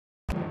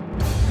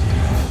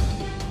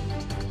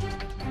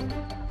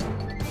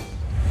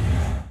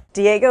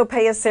Diego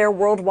Pellicer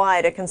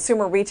Worldwide, a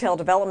consumer retail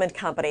development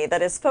company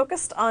that is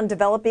focused on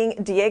developing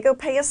Diego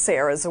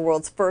Pellicer as the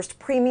world's first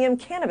premium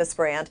cannabis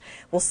brand,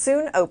 will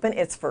soon open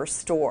its first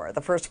store. The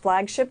first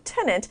flagship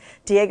tenant,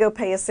 Diego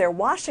Pellicer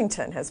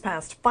Washington, has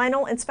passed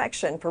final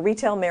inspection for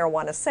retail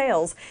marijuana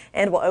sales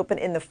and will open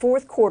in the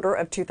fourth quarter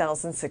of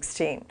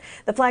 2016.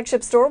 The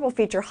flagship store will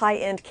feature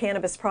high-end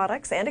cannabis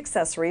products and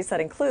accessories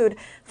that include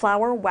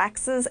flower,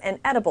 waxes, and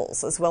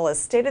edibles, as well as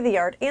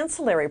state-of-the-art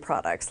ancillary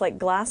products like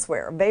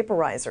glassware,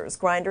 vaporizers,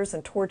 grinders,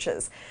 and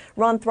torches.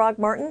 Ron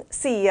Throgmorton,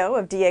 CEO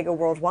of Diego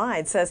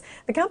Worldwide, says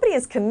the company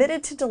is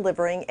committed to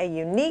delivering a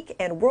unique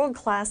and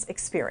world-class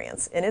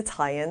experience in its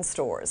high-end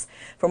stores.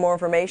 For more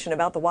information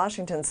about the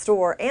Washington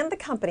store and the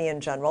company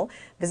in general,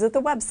 visit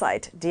the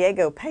website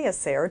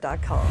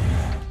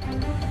diegopellicer.com.